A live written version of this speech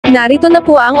Narito na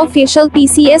po ang official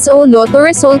PCSO Lotto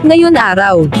result ngayon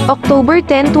araw, October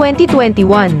 10, 2021,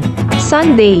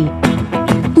 Sunday.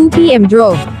 2 PM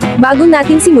draw. Bago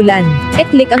natin simulan,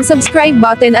 e-click ang subscribe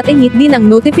button at i-hit din ang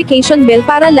notification bell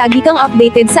para lagi kang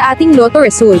updated sa ating Lotto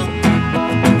result.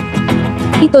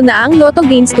 Ito na ang Lotto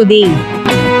games today.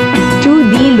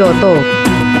 2D Lotto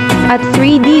at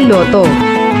 3D Lotto.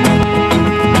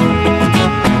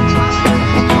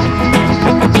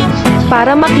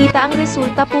 Para makita ang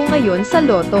resulta po ngayon sa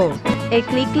Lotto,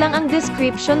 e-click lang ang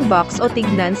description box o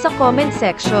tignan sa comment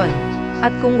section.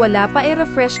 At kung wala pa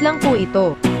refresh lang po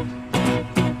ito.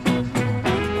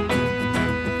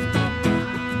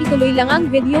 Ituloy lang ang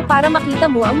video para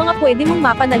makita mo ang mga pwede mong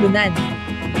mapanalunan.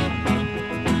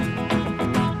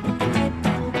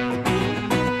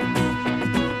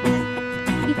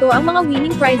 Ito ang mga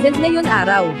winning prizes ngayon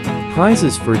araw.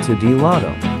 Prizes for 2D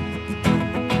Lotto.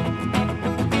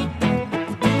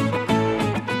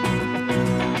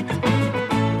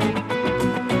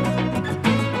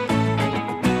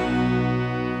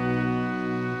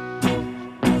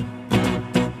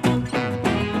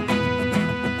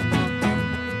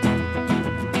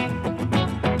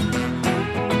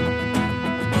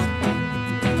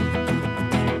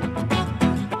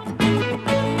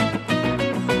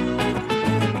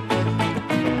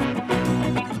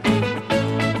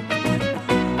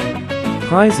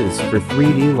 Prizes for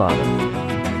 3D Lotto.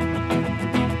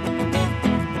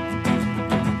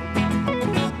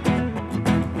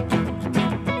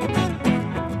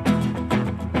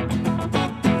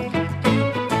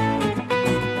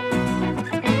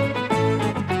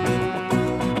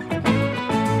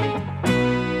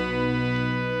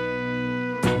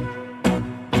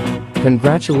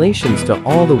 Congratulations to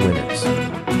all the winners.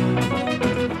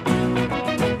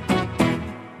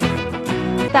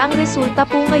 Ang resulta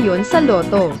po ngayon sa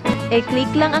Lotto. E-click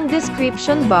lang ang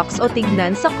description box o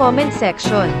tignan sa comment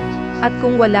section. At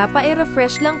kung wala pa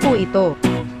refresh lang po ito.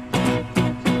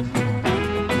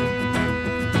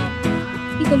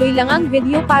 Ituloy lang ang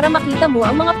video para makita mo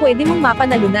ang mga pwede mong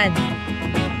mapanalunan.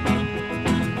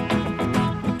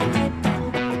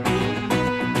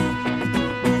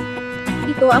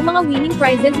 Ito ang mga winning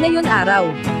prizes ngayon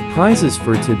araw. Prizes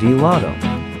for 2D Lotto.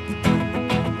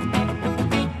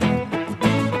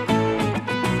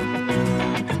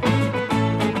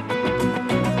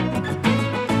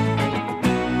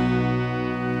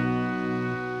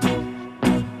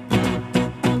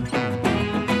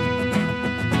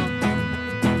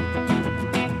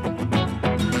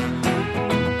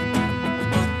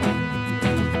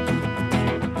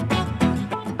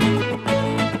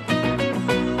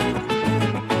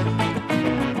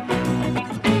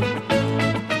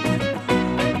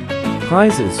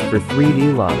 Prizes for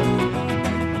 3D Lotto.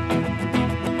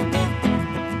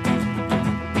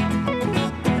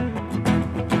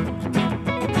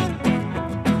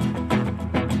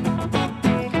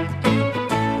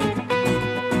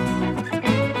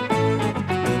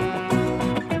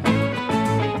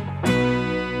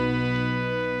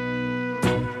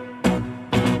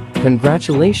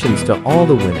 Congratulations to all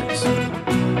the winners.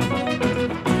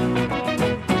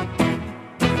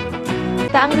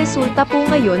 Ang resulta po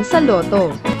ngayon sa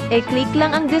Lotto. E-click lang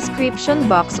ang description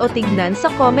box o tignan sa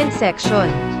comment section.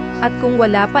 At kung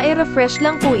wala pa refresh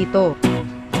lang po ito.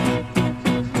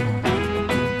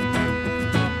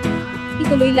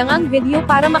 Ituloy lang ang video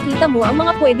para makita mo ang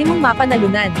mga pwede mong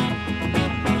mapanalunan.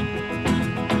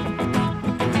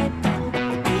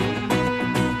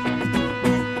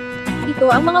 Ito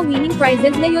ang mga winning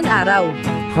prizes ngayon araw.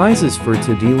 Prizes for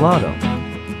 2D Lotto.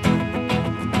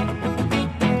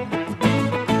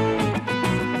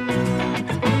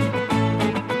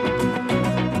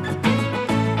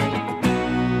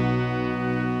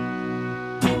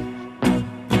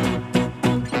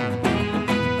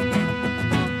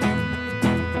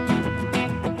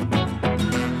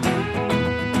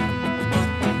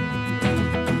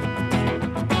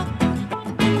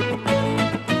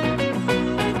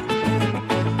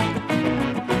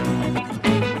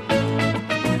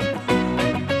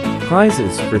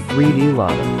 Prizes for 3D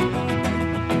Lotto.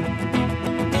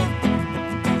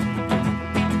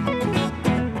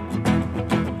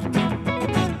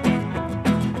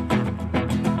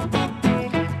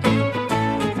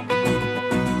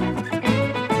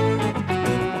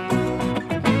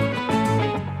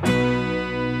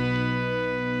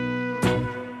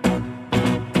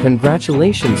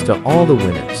 Congratulations to all the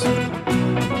winners.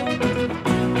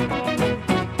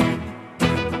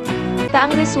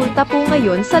 Ang resulta po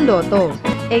ngayon sa Lotto.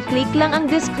 E-click lang ang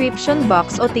description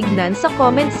box o tignan sa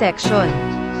comment section.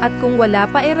 At kung wala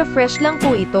pa refresh lang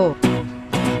po ito.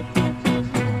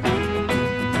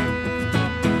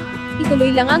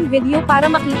 Ituloy lang ang video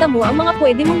para makita mo ang mga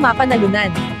pwede mong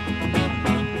mapanalunan.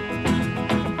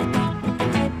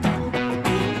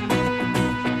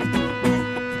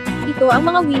 Ito ang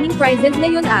mga winning prizes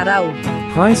ngayon araw.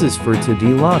 Prizes for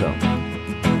today Lotto.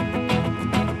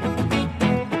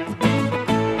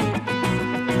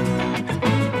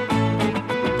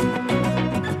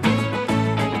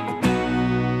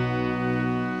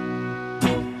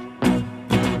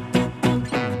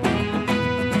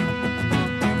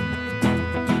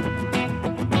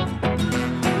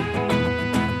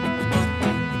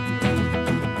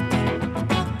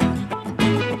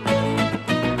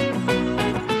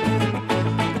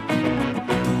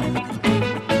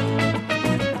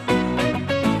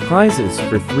 Prizes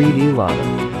for 3D Lotto.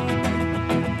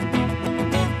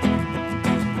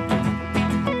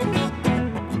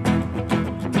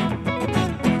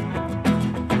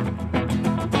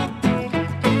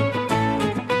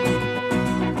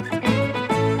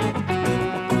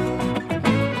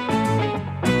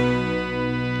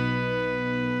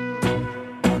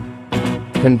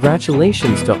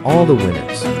 Congratulations to all the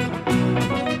winners.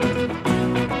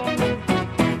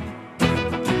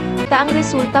 Ang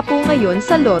resulta po ngayon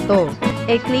sa Lotto.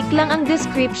 E-click lang ang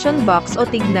description box o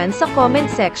tignan sa comment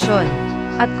section.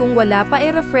 At kung wala pa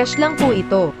refresh lang po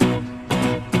ito.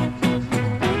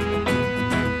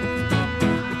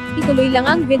 Ituloy lang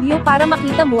ang video para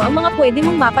makita mo ang mga pwede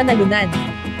mong mapanalunan.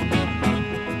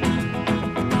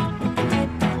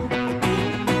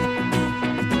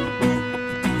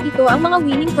 Ito ang mga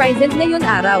winning prizes ngayon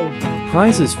araw.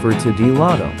 Prizes for today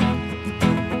Lotto.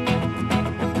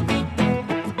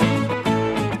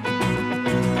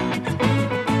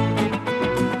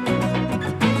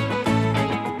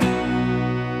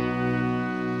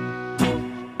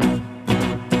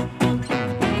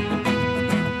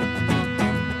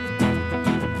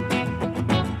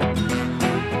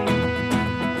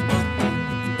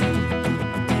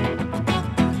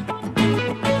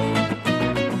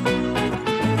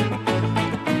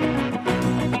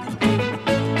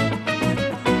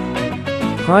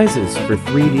 Prizes for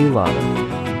 3D Lotto.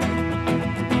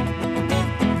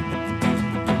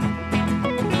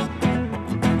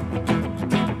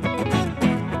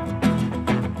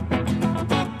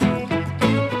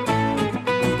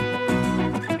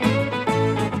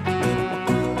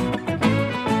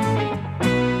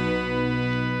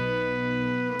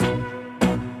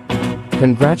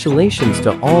 Congratulations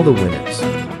to all the winners.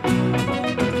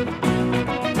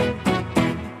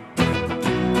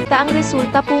 Ang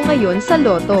resulta po ngayon sa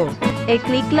Lotto.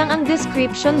 E-click lang ang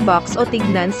description box o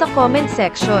tignan sa comment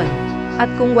section. At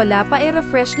kung wala pa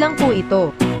refresh lang po ito.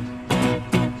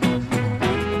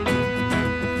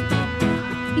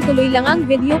 Ituloy lang ang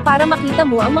video para makita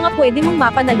mo ang mga pwede mong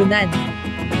mapanalunan.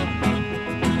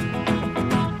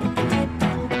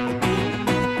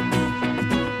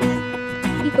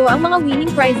 Ito ang mga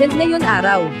winning prizes ngayon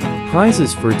araw.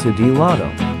 Prizes for today Lotto.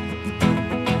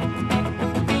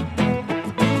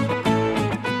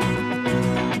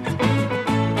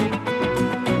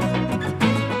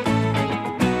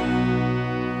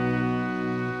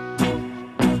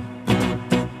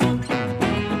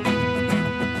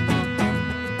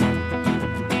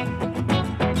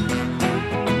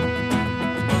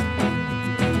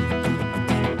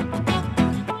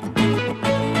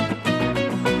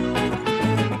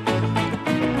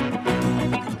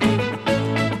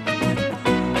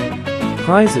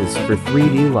 Prizes for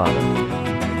 3D Lotto.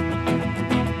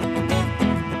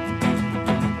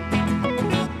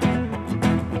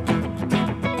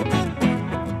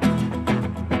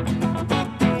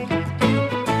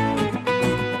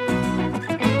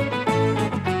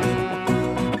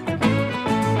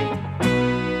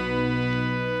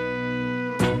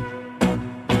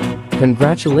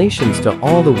 Congratulations to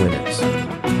all the winners.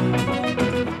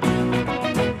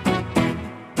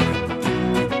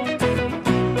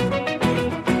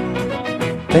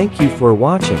 Thank you for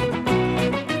watching.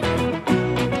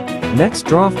 Next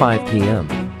draw 5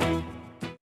 p.m.